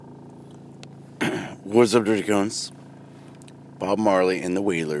What's up, Dirty Cones? Bob Marley and the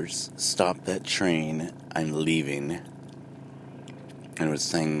Wailers, Stop That Train, I'm Leaving. And it was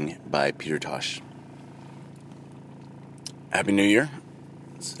sang by Peter Tosh. Happy New Year.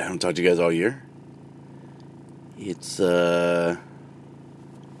 I haven't talked to you guys all year. It's, so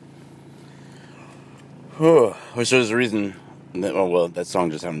there's a reason that, that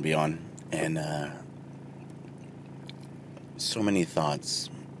song just happened to be on. And, so many thoughts.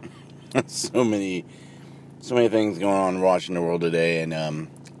 so many things going on watching the world today, and I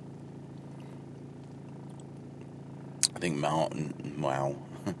think now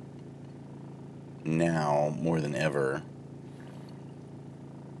more than ever,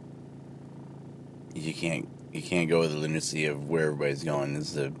 you can't go with the lunacy of where everybody's going. This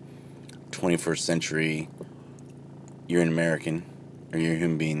is the 21st century. You're an American, or you're a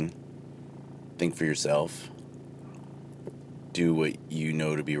human being. Think for yourself. Do what you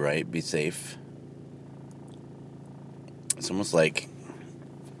know to be right. Be safe. It's almost like,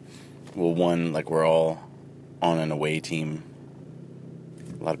 like we're all on an away team.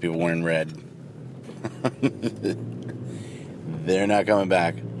 A lot of people wearing red. They're not coming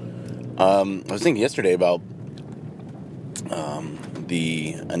back. I was thinking yesterday about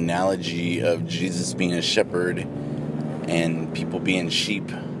the analogy of Jesus being a shepherd and people being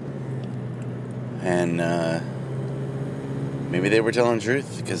sheep. And maybe they were telling the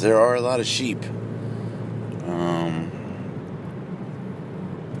truth, because there are a lot of sheep.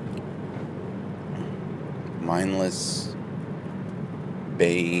 Mindless,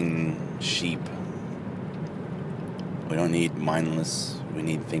 baying sheep. We don't need mindless. We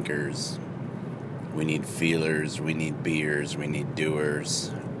need thinkers. We need feelers. We need beers. We need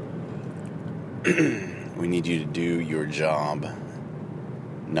doers. We need you to do your job.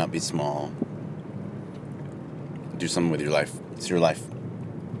 Not be small. Do something with your life. It's your life.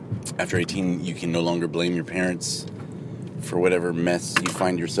 After 18, you can no longer blame your parents for whatever mess you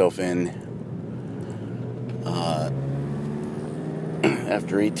find yourself in.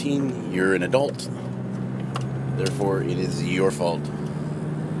 After 18, you're an adult. Therefore, it is your fault.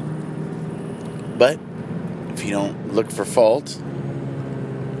 But if you don't look for fault,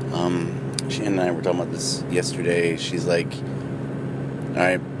 Shannon and I were talking about this yesterday. She's like, all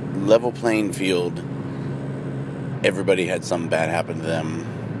right, level playing field. Everybody had something bad happen to them.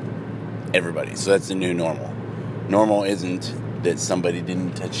 Everybody. So that's the new normal. Normal isn't that somebody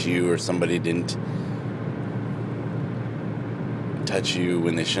didn't touch you or somebody didn't touch you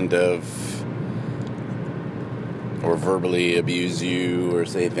when they shouldn't have, or verbally abuse you or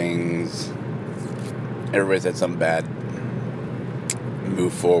say things. Everybody's had something bad.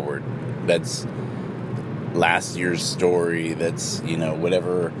 Move forward. That's last year's story. That's,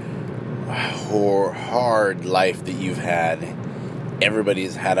 whatever hard life that you've had.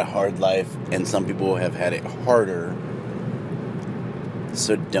 Everybody's had a hard life, and some people have had it harder.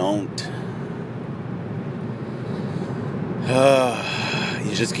 So don't.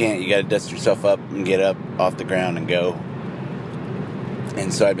 You just can't. You gotta dust yourself up and get up off the ground and go.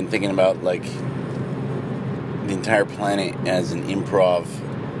 And so I've been thinking about, the entire planet as an improv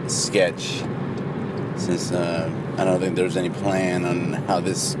sketch. Since I don't think there's any plan on how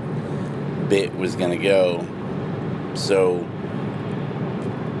this bit was gonna go. So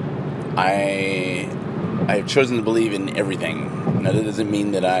I've chosen to believe in everything. Now, that doesn't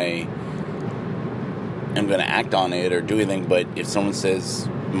mean that I am going to act on it or do anything, but if someone says,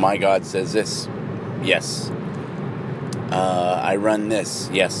 my God says this, yes. I run this,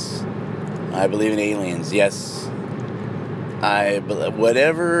 yes. I believe in aliens, yes.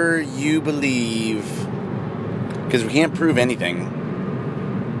 Whatever you believe, because we can't prove anything.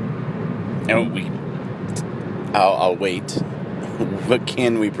 And I'll wait. What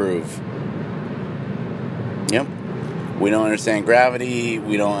can we prove? Yep. We don't understand gravity.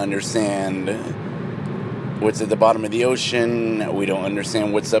 We don't understand what's at the bottom of the ocean. We don't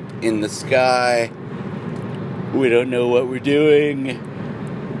understand what's up in the sky. We don't know what we're doing.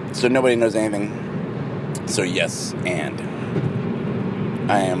 So nobody knows anything. So yes, and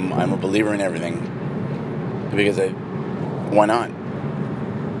I'm a believer in everything. Because why not?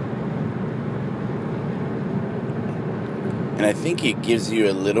 And I think it gives you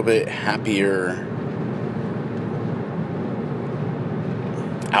a little bit happier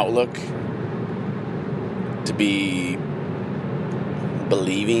outlook to be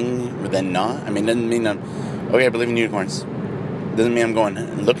believing than not. I mean, it doesn't mean I believe in unicorns. Doesn't mean I'm going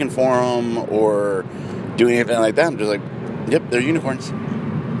looking for them or doing anything like that. I'm just like, yep, they're unicorns.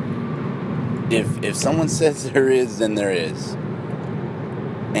 If someone says there is, then there is.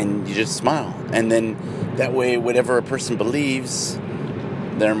 And you just smile. And then that way, whatever a person believes,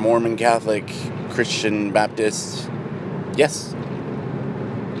 they're Mormon, Catholic, Christian, Baptist. Yes.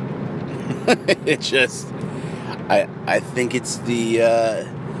 It just, I think it's the,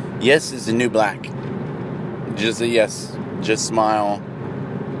 yes is the new black. Just a yes. Just smile.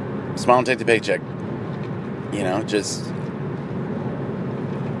 Smile and take the paycheck. Just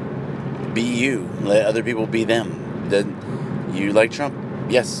be you. Let other people be them. You like Trump?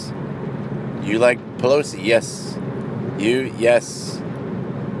 Yes. You like Pelosi? Yes. Yes.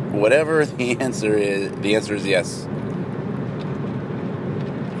 Whatever the answer is yes.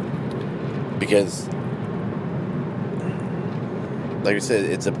 Because, like I said,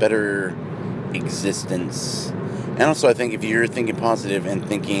 it's a better existence. And also, I think if you're thinking positive and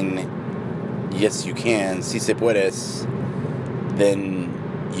thinking, yes, you can, si se puedes, then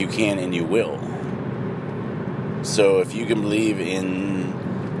you can and you will. So if you can believe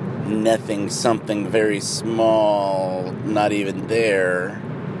in nothing, something very small, not even there,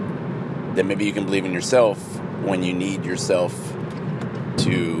 then maybe you can believe in yourself when you need yourself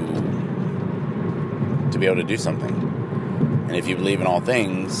to be able to do something. And if you believe in all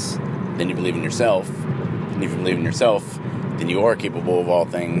things, then you believe in yourself. And if you believe in yourself, then you are capable of all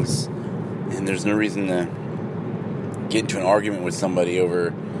things. And there's no reason to get into an argument with somebody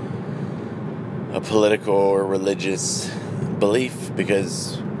over a political or religious belief,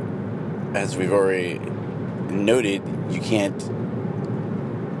 because, as we've already noted,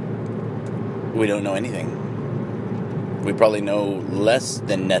 we don't know anything. We probably know less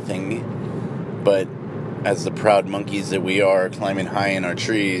than nothing, but as the proud monkeys that we are, climbing high in our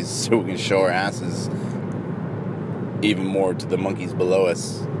trees so we can show our asses even more to the monkeys below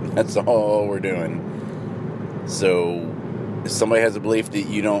us. That's all we're doing. So, if somebody has a belief that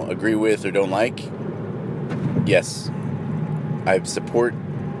you don't agree with or don't like, yes, I support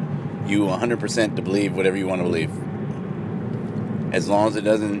you 100% to believe whatever you want to believe. As long as it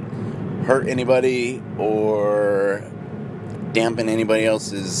doesn't hurt anybody or dampen anybody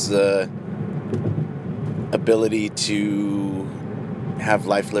else's ability to have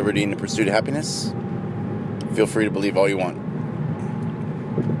life, liberty, and the pursuit of happiness, feel free to believe all you want.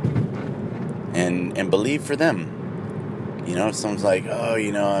 And believe for them. If someone's like, oh,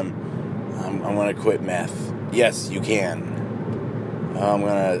 I'm going to quit meth. Yes, you can. I'm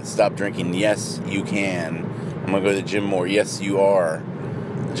going to stop drinking. Yes, you can. I'm going to go to the gym more. Yes, you are.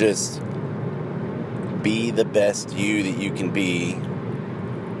 Just be the best you that you can be.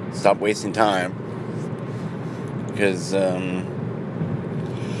 Stop wasting time. Because, I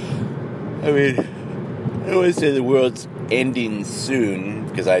always say the world's ending soon,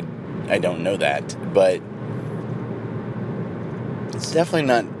 because I don't know that, but it's definitely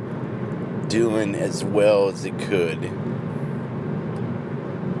not doing as well as it could.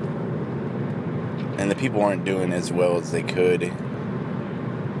 And the people aren't doing as well as they could.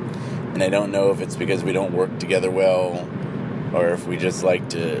 And I don't know if it's because we don't work together well, or if we just like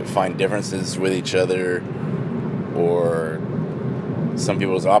to find differences with each other, or some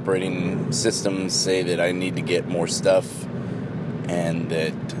people's operating systems say that I need to get more stuff, and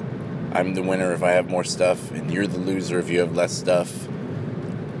that I'm the winner if I have more stuff, and you're the loser if you have less stuff.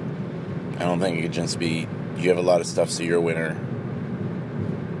 I don't think it could just be, you have a lot of stuff, so you're a winner.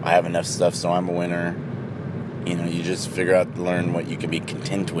 I have enough stuff, so I'm a winner. You just figure out to learn what you can be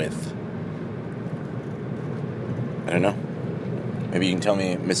content with. I don't know. Maybe you can tell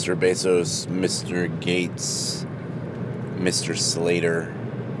me, Mr. Bezos, Mr. Gates, Mr. Slater,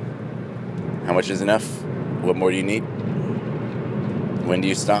 how much is enough? What more do you need? When do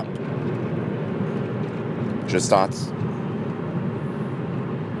you stop? Just thoughts.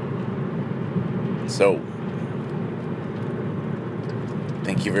 So,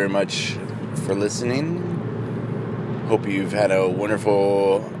 thank you very much for listening. Hope you've had a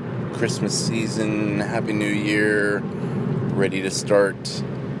wonderful Christmas season. Happy New Year. Ready to start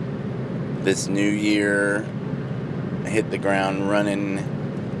this new year. Hit the ground running.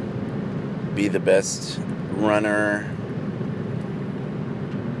 Be the best runner.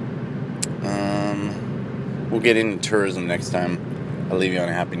 We'll get into tourism next time. I'll leave you on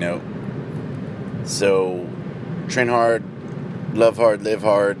a happy note. So, train hard, love hard, live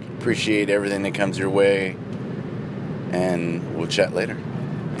hard, appreciate everything that comes your way, and we'll chat later.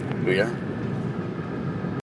 Here we are.